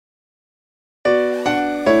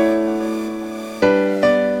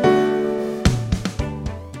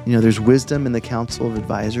there's wisdom in the council of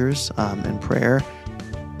advisors and prayer.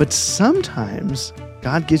 But sometimes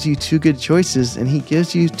God gives you two good choices, and he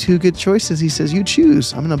gives you two good choices. He says, you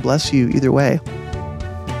choose. I'm going to bless you either way.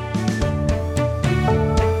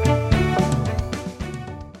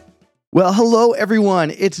 Well, hello,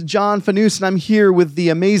 everyone. It's John Fanous, and I'm here with the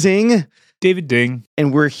amazing David Ding.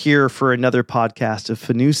 And we're here for another podcast of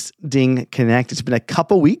Fanous Ding Connect. It's been a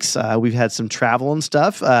couple weeks. We've had some travel and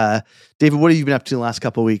stuff. David, what have you been up to the last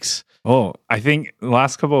couple of weeks? Oh, I think the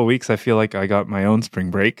last couple of weeks, I feel like I got my own spring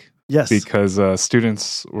break. Yes. Because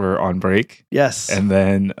students were on break. Yes. And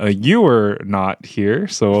then you were not here.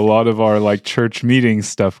 So a lot of our church meeting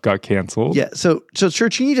stuff got canceled. Yeah. So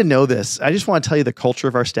church, you need to know this. I just want to tell you the culture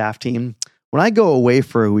of our staff team. When I go away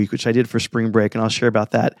for a week, which I did for spring break, and I'll share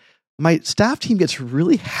about that, my staff team gets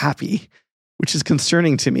really happy, which is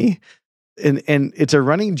concerning to me. And it's a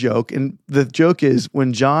running joke. And the joke is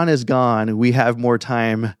when John is gone, we have more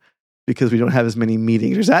time because we don't have as many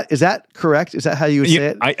meetings. Is that correct? Is that how you would say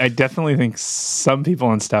it? I definitely think some people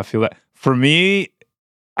on staff feel that. For me,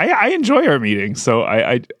 I enjoy our meetings. So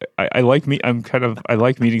I like I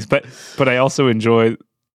like meetings, but I also enjoy.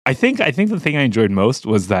 I think the thing I enjoyed most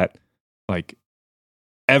was that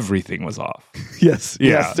everything was off. Yes.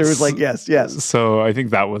 Yeah. Yes. There was yes. So I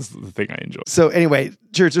think that was the thing I enjoyed. So anyway,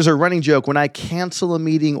 church, there's a running joke. When I cancel a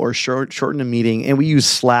meeting or shorten a meeting, and we use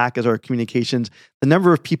Slack as our communications, the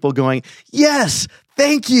number of people going, yes,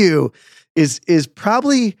 thank you, is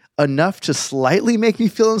probably enough to slightly make me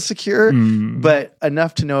feel insecure, but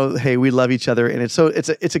enough to know, hey, we love each other. And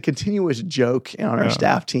it's a continuous joke on our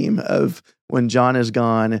staff team of when John is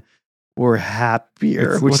gone, we're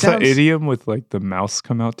happier. What's that idiom with the mouse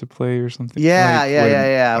come out to play or something?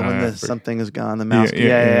 Yeah. When something is gone, the mouse.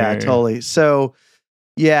 Yeah, totally. So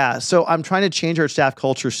I'm trying to change our staff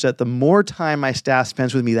culture so that the more time my staff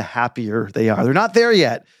spends with me, the happier they are. They're not there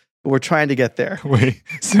yet, but we're trying to get there. Wait,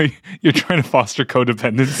 so you're trying to foster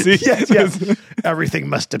codependency? Yes. Everything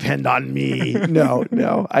must depend on me.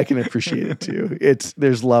 No, I can appreciate it too.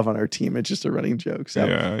 There's love on our team. It's just a running joke.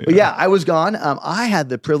 So, But I was gone. I had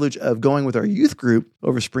the privilege of going with our youth group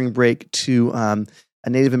over spring break to a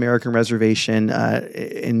Native American reservation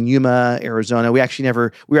in Yuma, Arizona. We were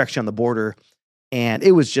actually on the border, and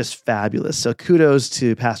it was just fabulous. So kudos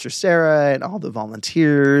to Pastor Sarah and all the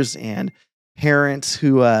volunteers and parents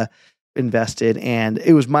who invested, and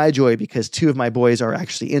it was my joy because two of my boys are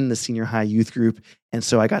actually in the senior high youth group, and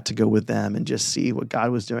so I got to go with them and just see what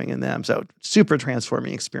God was doing in them. So super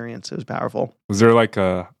transforming experience. It was powerful. Was there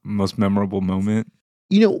a most memorable moment?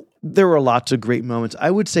 There were lots of great moments.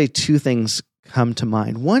 I would say two things come to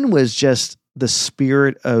mind. One was just the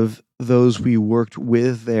spirit of those we worked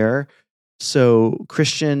with there. So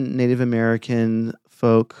Christian Native American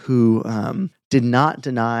folk who did not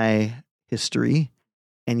deny history,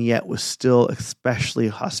 and yet was still especially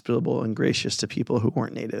hospitable and gracious to people who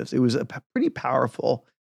weren't natives. It was a pretty powerful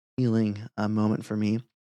healing moment for me. And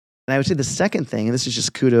I would say the second thing, and this is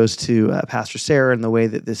just kudos to Pastor Sarah and the way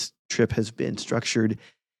that this trip has been structured,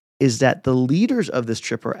 is that the leaders of this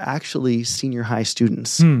trip are actually senior high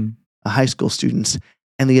students, high school students,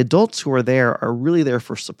 and the adults who are there are really there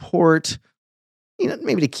for support,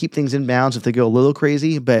 maybe to keep things in bounds if they go a little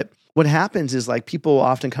crazy, but what happens is people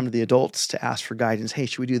often come to the adults to ask for guidance. Hey,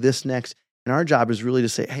 should we do this next? And our job is really to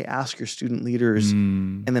say, hey, ask your student leaders.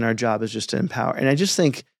 And then our job is just to empower. And I just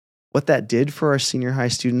think what that did for our senior high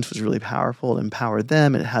students was really powerful. It empowered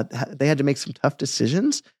them. And they had to make some tough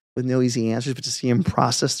decisions with no easy answers, but to see them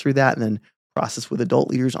process through that and then process with adult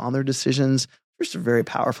leaders on their decisions, just a very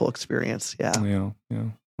powerful experience. Yeah.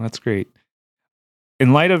 That's great.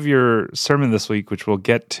 In light of your sermon this week, which we'll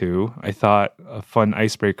get to, I thought a fun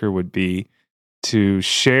icebreaker would be to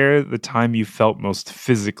share the time you felt most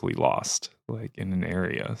physically lost, in an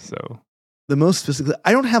area. So the most physically,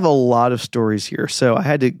 I don't have a lot of stories here, so I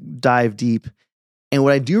had to dive deep. And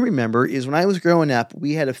what I do remember is when I was growing up,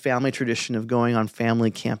 we had a family tradition of going on family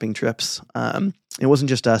camping trips. It wasn't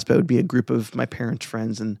just us, but it would be a group of my parents'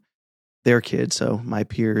 friends and their kids, so my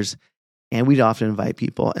peers. And we'd often invite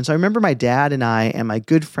people. And so I remember my dad and I and my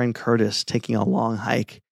good friend Curtis taking a long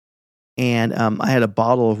hike. And I had a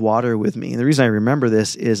bottle of water with me. And the reason I remember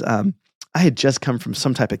this is I had just come from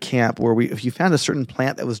some type of camp where if you found a certain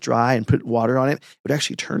plant that was dry and put water on it, it would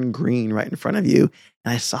actually turn green right in front of you.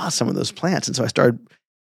 And I saw some of those plants. And so I started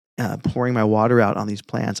pouring my water out on these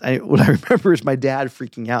plants. What I remember is my dad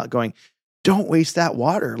freaking out going, don't waste that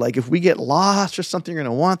water. If we get lost or something, you're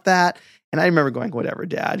going to want that. And I remember going, whatever,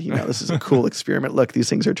 Dad, this is a cool experiment. Look, these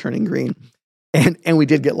things are turning green. And we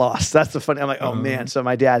did get lost. That's the funny. I'm like, oh man. So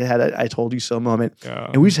my dad had a I told you so moment. Yeah.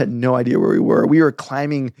 And we just had no idea where we were. We were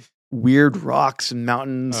climbing weird rocks and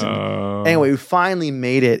mountains. And anyway, we finally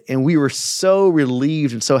made it, and we were so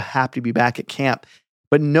relieved and so happy to be back at camp.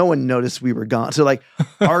 But no one noticed we were gone. So like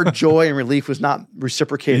our joy and relief was not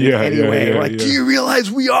reciprocated anyway. We're like, do you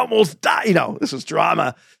realize we almost died? You know, this was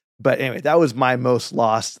drama. But anyway, that was my most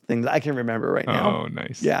lost thing that I can remember right now. Oh,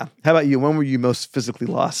 nice. Yeah. How about you? When were you most physically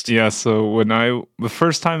lost? Yeah. So the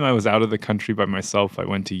first time I was out of the country by myself, I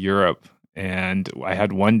went to Europe, and I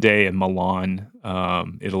had one day in Milan,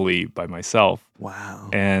 Italy by myself. Wow.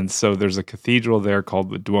 And so there's a cathedral there called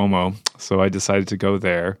the Duomo. So I decided to go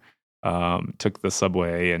there. Took the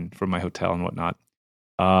subway and from my hotel and whatnot.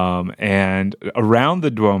 And around the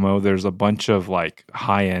Duomo, there's a bunch of like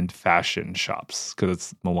high-end fashion shops because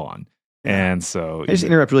it's Milan. And so I just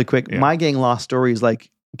interrupt really quick. Yeah. My gang lost stories like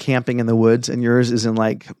camping in the woods, and yours is in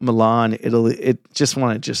like Milan, Italy. It just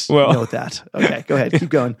want to note that. Okay, go ahead. Keep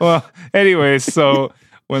going. Well, anyways, so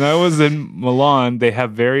when I was in Milan, they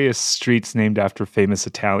have various streets named after famous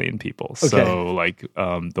Italian people. Okay. So like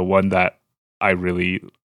the one that I really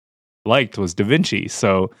liked was Da Vinci.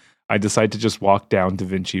 So I decided to just walk down Da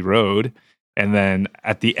Vinci Road. And then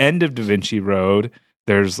at the end of Da Vinci Road,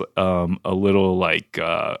 there's a little like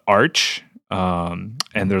arch and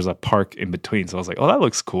there's a park in between. So I was like, oh, that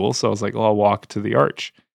looks cool. So I was like, oh, I'll walk to the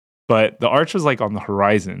arch. But the arch was like on the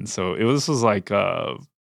horizon. So this was like a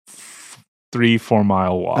 3-4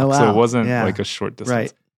 mile walk. Oh, wow. So it wasn't like a short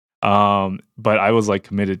distance. Right. But I was like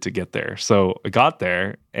committed to get there. So I got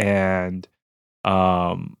there and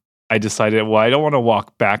I decided, well, I don't want to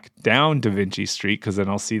walk back down Da Vinci Street because then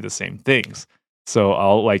I'll see the same things. So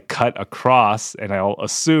I'll like cut across and I'll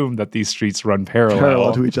assume that these streets run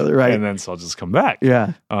parallel to each other, right? And then so I'll just come back.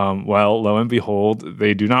 Yeah. Well, lo and behold,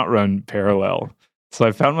 they do not run parallel. So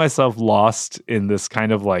I found myself lost in this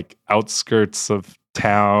kind of like outskirts of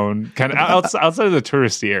town, kind of outside of the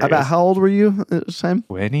touristy areas. About how old were you at this time?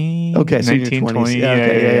 20. Okay, so 19, you're 20s. 20.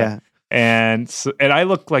 Yeah. And I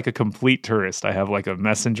look like a complete tourist. I have like a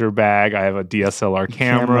messenger bag. I have a DSLR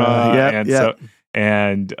camera.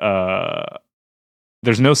 And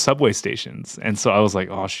there's no subway stations. And so I was like,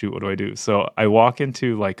 oh shoot, what do I do? So I walk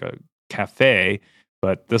into like a cafe,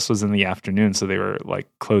 but this was in the afternoon. So they were like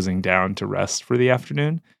closing down to rest for the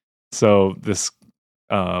afternoon. So this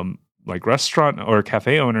like restaurant or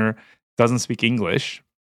cafe owner doesn't speak English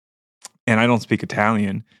and I don't speak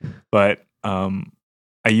Italian, but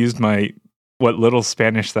I used what little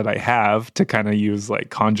Spanish that I have to kind of use like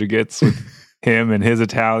conjugates with him and his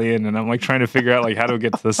Italian. And I'm like trying to figure out like how to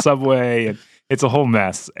get to the subway, and it's a whole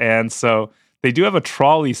mess. And so they do have a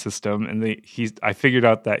trolley system, and I figured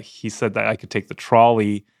out that he said that I could take the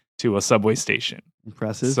trolley to a subway station.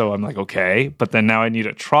 Impressive. So I'm like, okay, but then now I need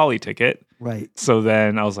a trolley ticket. Right. So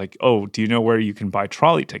then I was like, oh, do you know where you can buy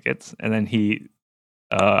trolley tickets? And then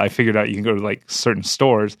I figured out you can go to like certain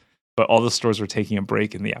stores, but all the stores were taking a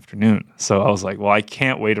break in the afternoon. So I was like, well, I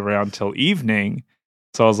can't wait around till evening.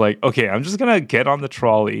 So I was like, okay, I'm just going to get on the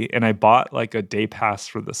trolley. And I bought like a day pass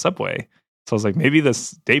for the subway. So I was like, maybe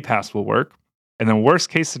this day pass will work. And then worst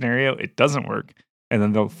case scenario, it doesn't work. And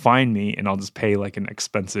then they'll find me and I'll just pay like an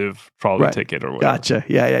expensive trolley ticket or whatever. Gotcha.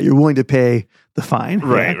 Yeah. You're willing to pay the fine.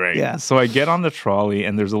 Right. Yeah. So I get on the trolley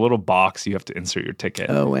and there's a little box you have to insert your ticket.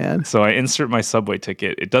 Oh, man. So I insert my subway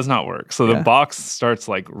ticket. It does not work. So the box starts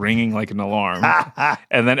like ringing like an alarm.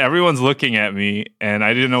 And then everyone's looking at me and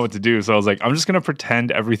I didn't know what to do. So I was like, I'm just going to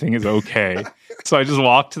pretend everything is okay. So I just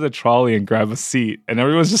walk to the trolley and grab a seat and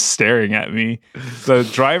everyone's just staring at me. The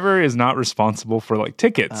driver is not responsible for like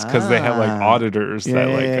tickets because they have like auditors that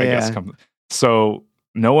I guess come. So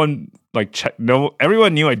no one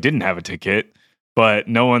everyone knew I didn't have a ticket, but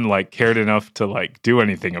no one like cared enough to like do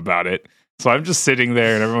anything about it. So I'm just sitting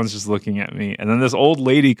there and everyone's just looking at me. And then this old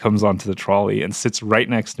lady comes onto the trolley and sits right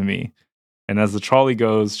next to me. And as the trolley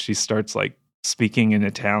goes, she starts like speaking in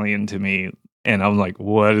Italian to me. And I'm like,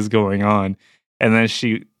 what is going on? And then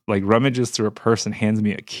she like rummages through her purse and hands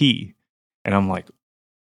me a key. And I'm like,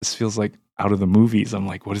 this feels like out of the movies. I'm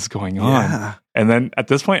like, what is going on? Yeah. And then at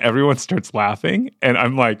this point, everyone starts laughing. And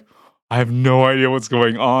I'm like, I have no idea what's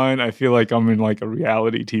going on. I feel like I'm in like a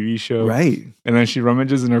reality TV show. Right. And then she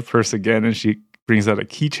rummages in her purse again and she brings out a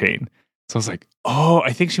keychain. So I was like, oh,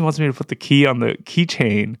 I think she wants me to put the key on the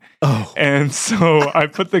keychain. Oh. And so I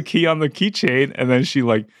put the key on the keychain and then she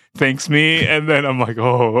like thanks me. And then I'm like,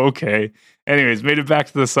 oh, okay. Anyways, made it back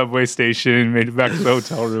to the subway station, made it back to the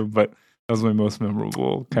hotel room. But that was my most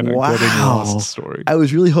memorable kind of getting lost story. I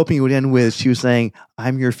was really hoping it would end with she was saying,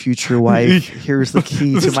 I'm your future wife. Here's the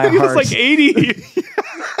key to my heart. It was like 80.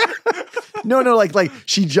 No, like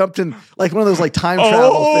she jumped in like one of those like time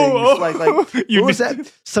travel things. Like what was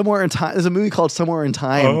that? Somewhere in Time. There's a movie called Somewhere in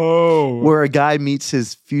Time where a guy meets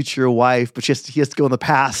his future wife, but he has to go in the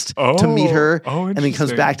past to meet her, and then he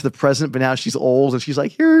comes back to the present. But now she's old, and she's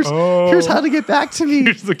like, "Here's how to get back to me.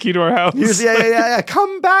 Here's the key to our house. Yeah.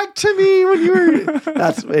 Come back to me when you were."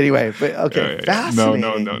 That's anyway. But okay,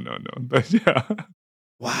 fascinating. No. But yeah.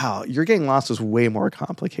 Wow, your getting lost was way more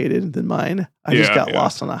complicated than mine. I just got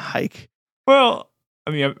lost on a hike. Well,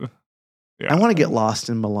 I mean, I want to get lost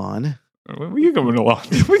in Milan. We can go to Milan.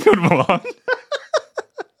 We go to Milan.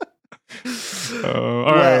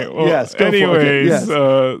 All right. Well, yes. Anyways, yes.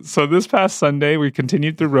 So this past Sunday we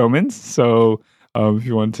continued through Romans. So if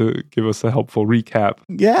you want to give us a helpful recap.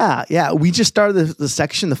 Yeah. We just started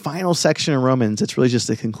the final section of Romans. It's really just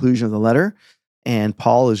the conclusion of the letter. And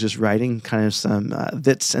Paul is just writing kind of some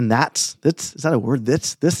thits and that's. Is that a word?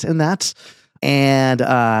 This and that's.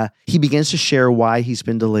 And he begins to share why he's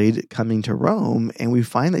been delayed coming to Rome. And we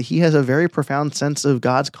find that he has a very profound sense of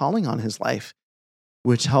God's calling on his life,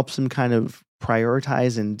 which helps him kind of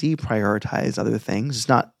prioritize and deprioritize other things. It's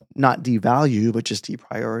not devalue, but just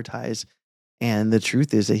deprioritize. And the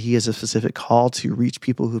truth is that he has a specific call to reach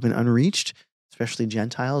people who've been unreached, especially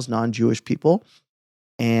Gentiles, non-Jewish people.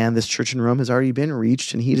 And this church in Rome has already been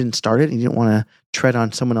reached, and he didn't start it. He didn't want to tread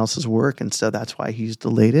on someone else's work, and so that's why he's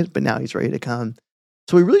delayed it, but now he's ready to come.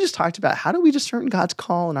 So we really just talked about how do we discern God's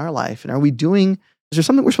call in our life, and is there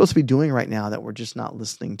something we're supposed to be doing right now that we're just not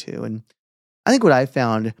listening to? And I think what I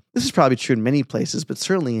found, this is probably true in many places, but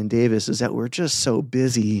certainly in Davis, is that we're just so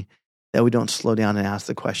busy that we don't slow down and ask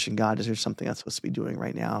the question, God, is there something I'm supposed to be doing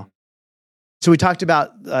right now? So we talked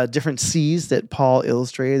about different C's that Paul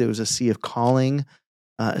illustrated. There was a C of calling,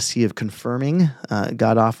 a sea of confirming.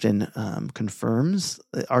 God often confirms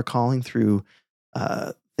our calling through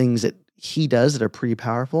things that he does that are pretty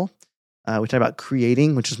powerful. We talked about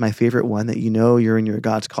creating, which is my favorite one, that you're in your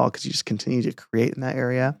God's call because you just continue to create in that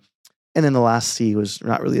area. And then the last C was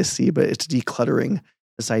not really a C, but it's decluttering,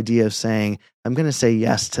 this idea of saying, I'm going to say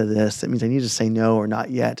yes to this. That means I need to say no or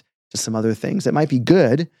not yet to some other things that might be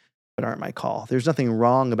good, but aren't my call. There's nothing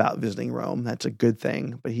wrong about visiting Rome. That's a good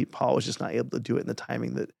thing. But Paul was just not able to do it in the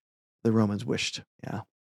timing that the Romans wished. Yeah.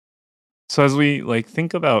 So as we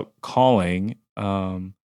think about calling,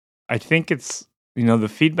 I think it's, the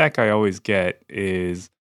feedback I always get is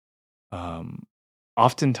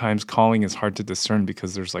oftentimes calling is hard to discern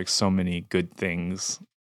because there's so many good things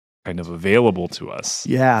kind of available to us.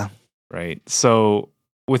 Yeah. Right. So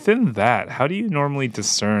within that, how do you normally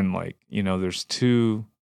discern there's two,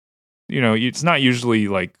 it's not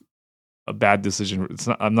usually a bad decision.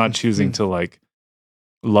 I'm not choosing to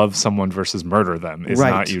love someone versus murder them. It's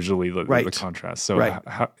not usually the contrast. So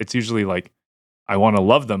it's usually I want to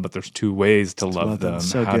love them, but there's two ways to love them.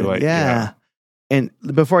 So how good. do I? Yeah. And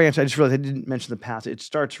before I answer, I just realized I didn't mention the passage. It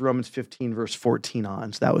starts Romans 15, verse 14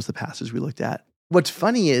 on. So that was the passage we looked at. What's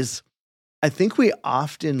funny is I think we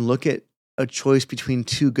often look at a choice between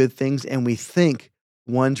two good things and we think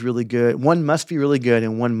one's really good, one must be really good,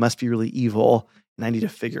 and one must be really evil, and I need to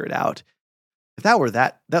figure it out. If that were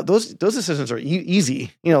those decisions are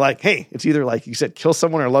easy. Hey, it's either like you said, kill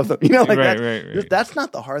someone or love them. Right. That's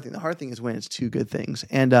not the hard thing. The hard thing is when it's two good things.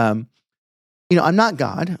 And I'm not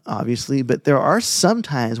God, obviously, but there are some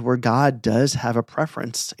times where God does have a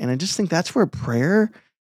preference, and I just think that's where prayer,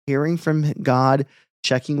 hearing from God,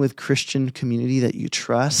 checking with Christian community that you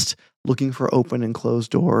trust, looking for open and closed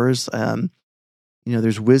doors.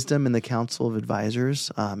 There's wisdom in the council of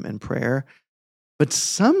advisors and prayer. But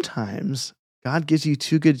sometimes God gives you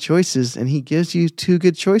two good choices, and he gives you two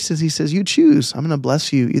good choices. He says, you choose. I'm going to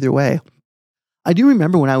bless you either way. I do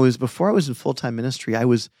remember before I was in full-time ministry, I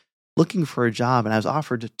was looking for a job, and I was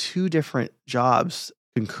offered two different jobs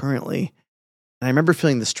concurrently. And I remember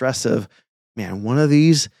feeling the stress of, man, one of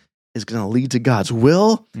these is going to lead to God's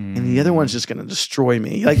will, and the other one's just going to destroy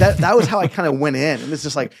me. That was how I kind of went in. And it's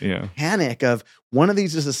just panic of one of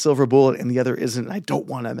these is a silver bullet and the other isn't. I don't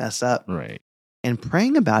want to mess up. Right. And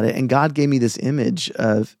praying about it, and God gave me this image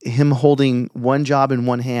of him holding one job in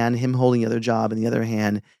one hand, him holding the other job in the other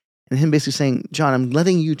hand, and him basically saying, John, I'm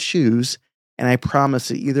letting you choose, and I promise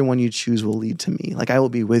that either one you choose will lead to me. I will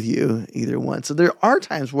be with you, either one. So there are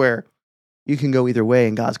times where you can go either way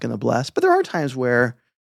and God's going to bless, but there are times where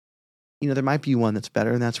there might be one that's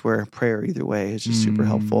better, and that's where prayer either way is just super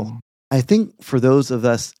helpful. I think for those of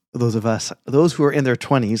us, those who are in their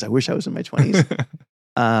 20s, I wish I was in my 20s.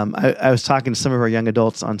 I was talking to some of our young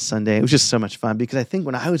adults on Sunday. It was just so much fun because I think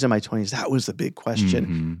when I was in my 20s, that was the big question.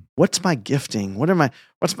 Mm-hmm. What's my gifting? What's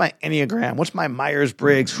my Enneagram? What's my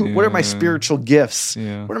Myers-Briggs? What are my spiritual gifts?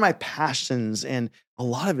 Yeah. What are my passions? And a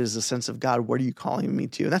lot of it is a sense of, God, what are you calling me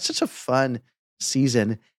to? And that's such a fun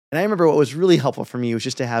season. And I remember what was really helpful for me was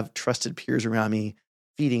just to have trusted peers around me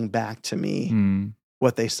feeding back to me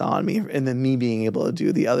what they saw in me, and then me being able to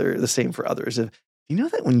do the same for others. If you know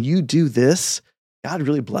that when you do this, God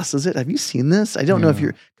really blesses it. Have you seen this? I don't know if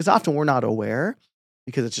because often we're not aware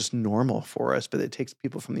because it's just normal for us, but it takes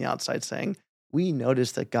people from the outside saying, we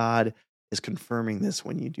notice that God is confirming this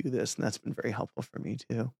when you do this. And that's been very helpful for me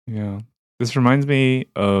too. Yeah. This reminds me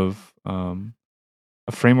of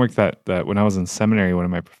a framework that when I was in seminary, one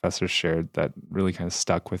of my professors shared that really kind of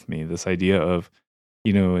stuck with me. This idea of,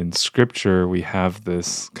 in scripture, we have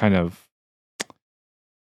this kind of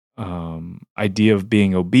idea of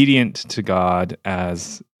being obedient to God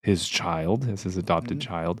as his child, as his adopted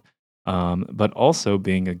child, but also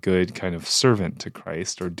being a good kind of servant to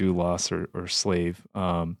Christ, or doulos, or slave.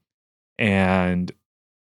 And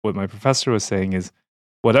what my professor was saying is,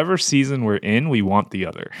 whatever season we're in, we want the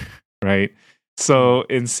other, right? So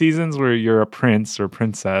in seasons where you're a prince or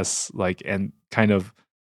princess, and kind of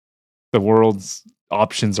the world's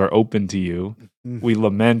options are open to you, we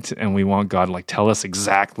lament and we want God, tell us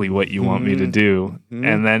exactly what you want me to do.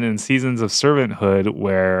 And then in seasons of servanthood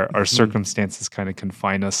where our circumstances kind of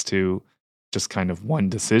confine us to just kind of one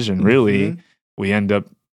decision, really, we end up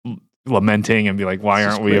lamenting and be like, why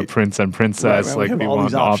aren't we a prince and princess? Right. We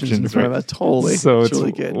want options in front of us. Totally. So it's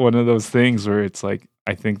really good. One of those things where it's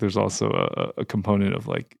I think there's also a component of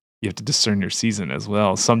you have to discern your season as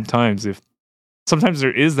well. Sometimes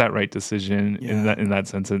there is that right decision in that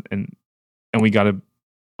sense, and we got to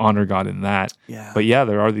honor God in that. Yeah. But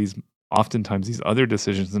there are oftentimes these other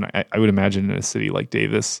decisions, and I would imagine in a city like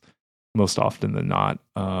Davis, most often than not,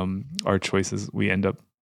 our choices, we end up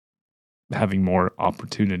having more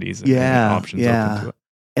opportunities and options open to it.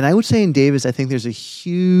 And I would say in Davis, I think there's a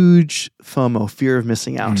huge FOMO, fear of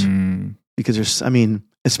missing out, because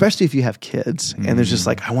especially if you have kids, and there's just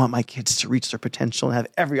I want my kids to reach their potential and have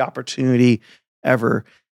every opportunity ever.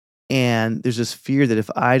 And there's this fear that if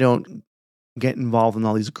I don't get involved in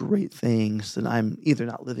all these great things, then I'm either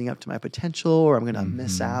not living up to my potential or I'm going to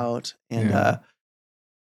miss out. And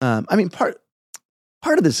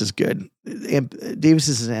part of this is good. Davis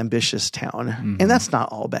is an ambitious town, and that's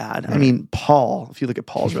not all bad. Right. Paul, if you look at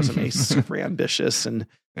Paul's resume, he's super ambitious, and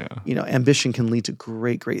ambition can lead to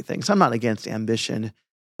great, great things. I'm not against ambition,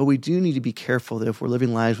 but we do need to be careful that if we're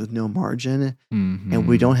living lives with no margin and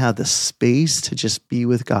we don't have the space to just be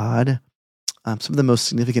with God, some of the most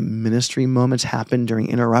significant ministry moments happen during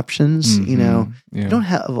interruptions. You don't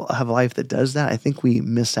have a life that does that. I think we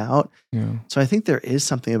miss out. Yeah. So I think there is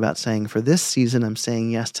something about saying, for this season, I'm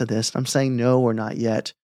saying yes to this. And I'm saying no or not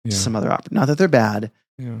yet to some other opportunity. Not that they're bad,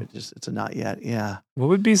 but it's a not yet. Yeah. What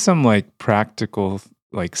would be some practical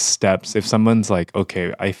steps if someone's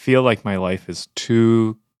okay, I feel like my life is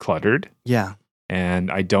too cluttered. Yeah.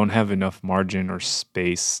 And I don't have enough margin or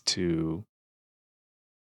space to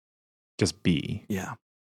just be. Yeah.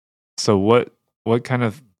 So what kind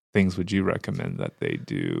of things would you recommend that they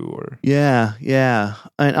do? Or yeah.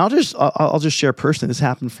 And I'll just share personally. This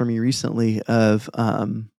happened for me recently of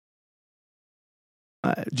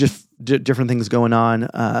just different things going on.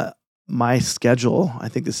 My schedule, I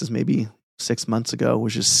think this is maybe 6 months ago,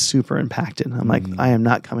 was just super impacted. I'm I am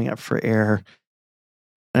not coming up for air.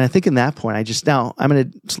 And I think in that point, I'm in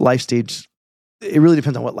a life stage. It really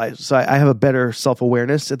depends on what life. So I have a better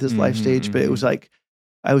self-awareness at this life stage, but it was I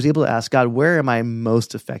was able to ask God, where am I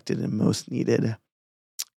most affected and most needed?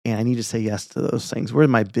 And I need to say yes to those things. Where are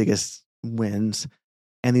my biggest wins?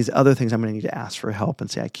 And these other things, I'm going to need to ask for help and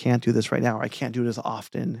say, I can't do this right now, or I can't do it as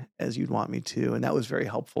often as you'd want me to. And that was very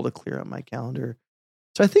helpful to clear up my calendar.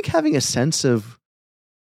 So I think having a sense of,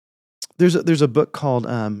 there's a book called,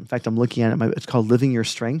 in fact, I'm looking at it. It's called Living Your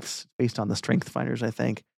Strengths, based on the Strength Finders, I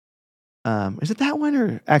think. Is it that one,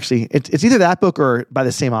 or actually it's either that book or by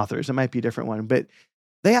the same authors? It might be a different one, but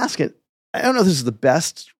they ask it. I don't know if this is the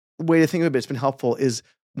best way to think of it, but it's been helpful. Is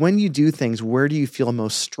when you do things, where do you feel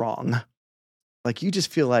most strong? You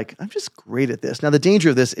just feel like, I'm just great at this. Now, the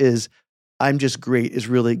danger of this is I'm just great is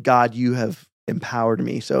really, God, you have empowered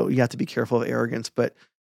me. So you have to be careful of arrogance, but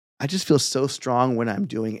I just feel so strong when I'm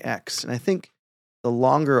doing X. And I think the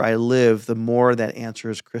longer I live, the more that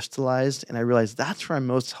answer is crystallized. And I realize that's where I'm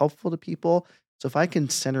most helpful to people. So if I can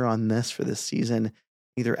center on this for this season,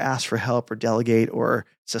 either ask for help or delegate or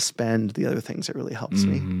suspend the other things, that really helps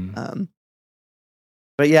me.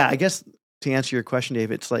 But yeah, I guess to answer your question,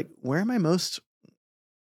 Dave, it's where am I most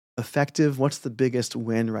effective? What's the biggest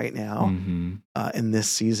win right now in this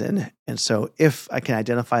season? And so if I can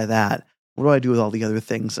identify that, what do I do with all the other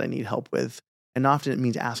things I need help with? And often it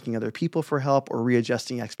means asking other people for help or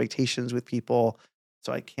readjusting expectations with people.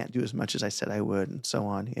 so I can't do as much as I said I would, and so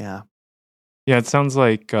on. Yeah. Yeah, it sounds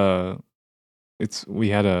like we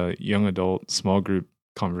had a young adult small group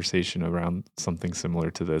conversation around something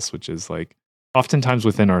similar to this, which is like oftentimes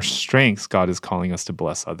within our strengths, God is calling us to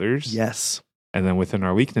bless others. Yes. And then within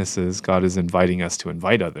our weaknesses, God is inviting us to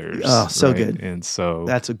invite others. Oh, so right? good. And so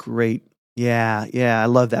That's a great, yeah, I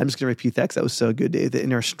love that. I'm just going to repeat that because that was so good, Dave. That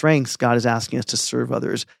in our strengths, God is asking us to serve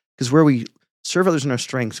others, because where we serve others in our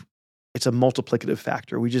strengths, it's a multiplicative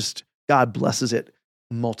factor. God blesses it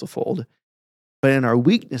multifold. But in our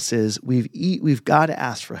weaknesses, we've got to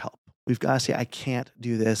ask for help. We've got to say, I can't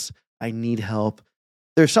do this. I need help.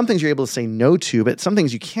 There's some things you're able to say no to, but some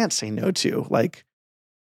things you can't say no to. Like,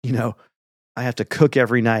 I have to cook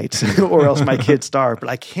every night or else my kids starve, but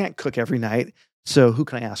I can't cook every night. So who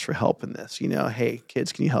can I ask for help in this? Hey,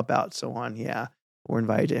 kids, can you help out? So on. Yeah. Or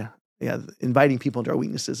inviting people into our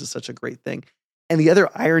weaknesses is such a great thing. And the other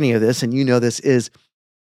irony of this, and this, is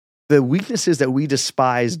the weaknesses that we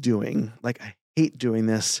despise doing, like I hate doing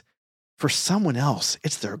this, for someone else,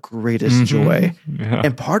 it's their greatest joy. Yeah.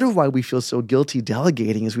 And part of why we feel so guilty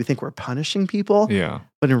delegating is we think we're punishing people. Yeah.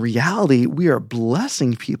 But in reality, we are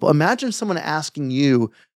blessing people. Imagine someone asking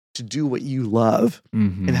you to do what you love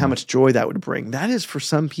and how much joy that would bring. That is for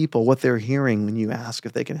some people what they're hearing when you ask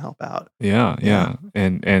if they can help out. Yeah.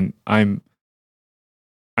 And I'm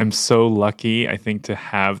so lucky, I think, to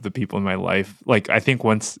have the people in my life. Like, I think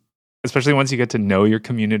especially once you get to know your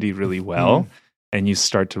community really well, and you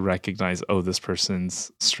start to recognize, oh, this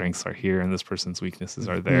person's strengths are here and this person's weaknesses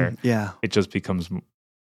are there. Yeah. It just becomes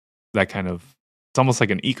that kind of, it's almost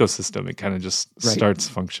like an ecosystem. It kind of just starts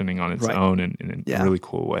functioning on its own in a really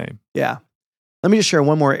cool way. Yeah. Let me just share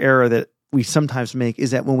one more error that we sometimes make,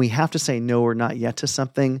 is that when we have to say no or not yet to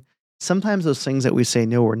something, sometimes those things that we say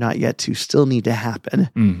no or not yet to still need to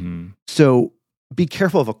happen. So be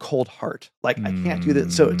careful of a cold heart. Like, I can't do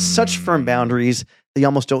that. So it's such firm boundaries that you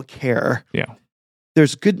almost don't care. Yeah.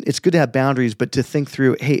 It's good to have boundaries, but to think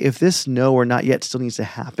through, hey, if this no or not yet still needs to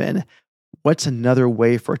happen, what's another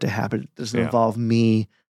way for it to happen? Does it involve me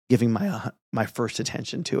giving my first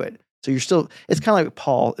attention to it? So it's kind of like what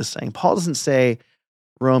Paul is saying. Paul doesn't say,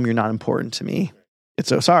 Rome, you're not important to me. It's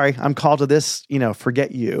so sorry, I'm called to this,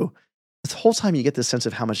 forget you. This whole time you get this sense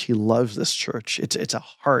of how much he loves this church. It's a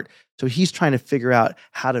heart. So he's trying to figure out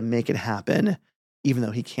how to make it happen, even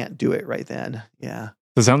though he can't do it right then. Yeah.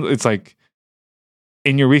 It's like,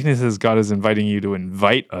 in your weaknesses, God is inviting you to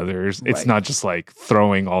invite others. It's Right. not just like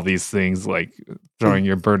throwing all these things, like throwing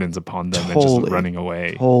your burdens upon them and just running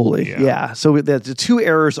away. Totally. Yeah. So the two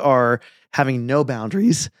errors are having no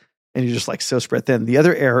boundaries and you're just like so spread thin. The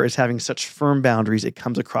other error is having such firm boundaries it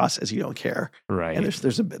comes across as you don't care. Right. And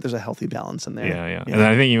there's a healthy balance in there. Yeah. And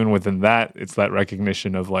I think even within that, it's that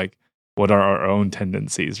recognition of like, what are our own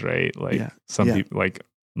tendencies, right? Like some people, like,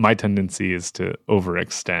 my tendency is to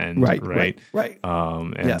overextend, right?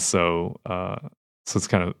 So it's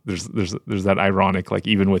kind of there's that ironic, like,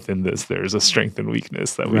 even within this, there's a strength and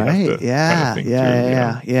weakness that we have to kind of think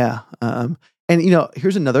through. Yeah. And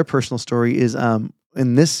here's another personal story: is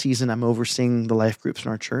in this season, I'm overseeing the life groups in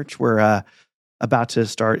our church. We're about to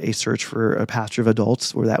start a search for a pastor of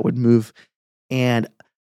adults where that would move, and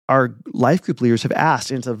our life group leaders have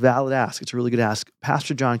asked, and it's a valid ask, it's a really good ask,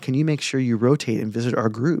 Pastor John, can you make sure you rotate and visit our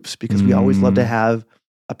groups? Because we always love to have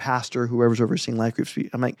a pastor, whoever's overseeing life groups.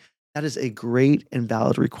 I'm like, that is a great and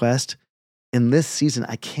valid request. In this season,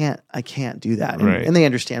 I can't do that. And they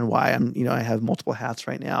understand why. I have multiple hats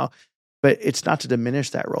right now, but it's not to diminish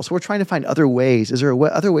that role. So we're trying to find other ways. Is there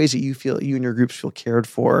other ways that you and your groups feel cared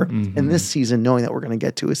for in this season, knowing that we're going to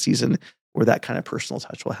get to a season where that kind of personal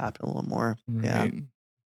touch will happen a little more? Right. Yeah.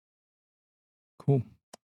 Cool.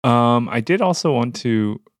 I did also want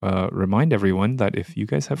to remind everyone that if you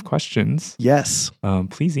guys have questions, yes,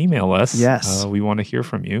 please email us. Yes, we want to hear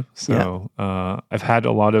from you. So I've had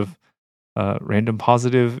a lot of random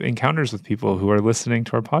positive encounters with people who are listening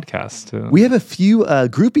to our podcast. We have a few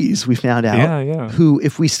groupies we found out who,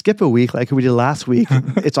 if we skip a week like we did last week,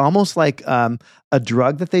 it's almost like a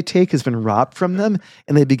drug that they take has been robbed from them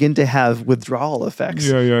and they begin to have withdrawal effects,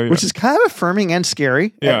 which is kind of affirming and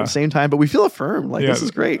scary at the same time, but we feel affirmed. Like, this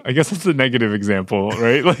is great. I guess that's a negative example,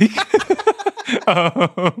 right? Like,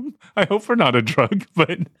 I hope we're not a drug,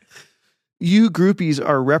 but... You groupies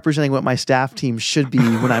are representing what my staff team should be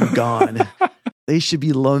when I'm gone. They should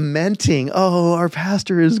be lamenting, oh, our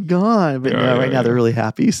pastor is gone. But right now they're really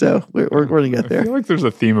happy. So we're going to get there. I feel like there's a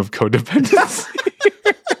theme of codependency.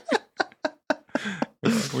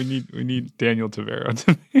 We need Daniel Tavera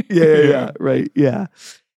to be. Right. Yeah.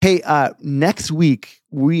 Hey, next week,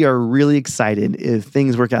 we are really excited if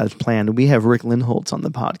things work out as planned. We have Rick Lindholtz on the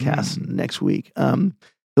podcast next week.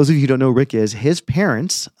 Those of you who don't know who Rick is, his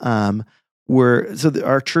parents our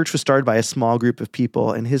church was started by a small group of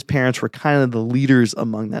people, and his parents were kind of the leaders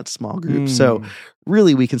among that small group. So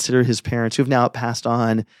really, we consider his parents, who have now passed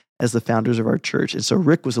on, as the founders of our church. And so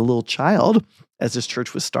Rick was a little child as this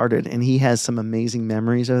church was started, and he has some amazing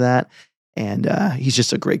memories of that. And he's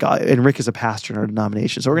just a great guy. And Rick is a pastor in our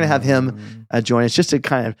denomination. So we're going to have him join us just to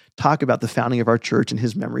kind of talk about the founding of our church and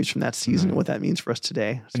his memories from that season and what that means for us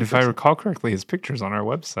today. And if I recall correctly, his picture's on our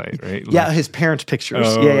website, right? Yeah, his parents' pictures.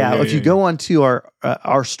 If you go onto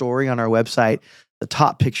our story on our website, the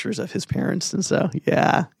top pictures of his parents. And so,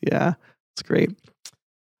 it's great.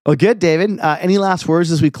 Well, good, David. Any last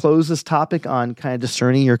words as we close this topic on kind of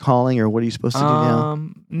discerning your calling, or what are you supposed to do now?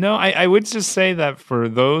 No, I would just say that for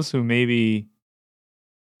those who maybe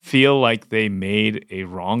feel like they made a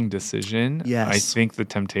wrong decision, I think the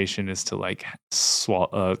temptation is to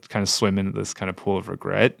kind of swim into this kind of pool of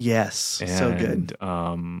regret. Yes, and, so good.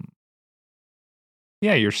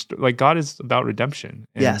 You're God is about redemption.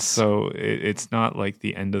 And yes. So it's not like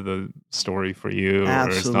the end of the story for you,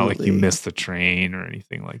 Absolutely. or it's not like you missed the train or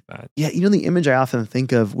anything like that. Yeah, the image I often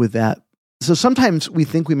think of with that. So sometimes we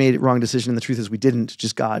think we made a wrong decision, and the truth is we didn't.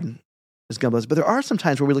 Just God is going to bless. But there are some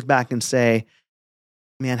times where we look back and say,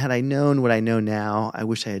 "Man, had I known what I know now, I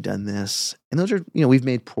wish I had done this." And those are, we've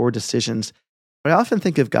made poor decisions. But I often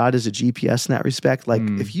think of God as a GPS in that respect. Like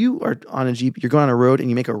if you are on you're going on a road and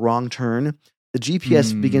you make a wrong turn, the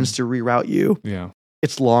GPS begins to reroute you. Yeah.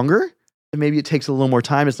 It's longer, and maybe it takes a little more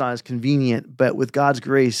time. It's not as convenient, but with God's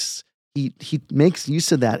grace, He makes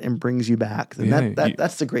use of that and brings you back. And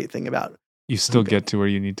that's the great thing about it. You still get to where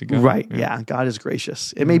you need to go. Right. Yeah. God is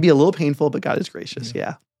gracious. It may be a little painful, but God is gracious.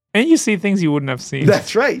 Yeah. And you see things you wouldn't have seen.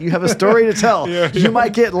 That's right. You have a story to tell. You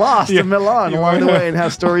might get lost in Milan along the way and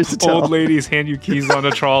have stories to tell. Old ladies hand you keys on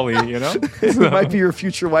a trolley, It might be your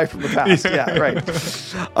future wife from the past. Yeah,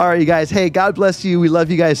 right. All right, you guys. Hey, God bless you. We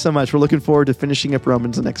love you guys so much. We're looking forward to finishing up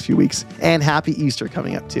Romans the next few weeks. And happy Easter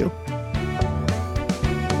coming up too.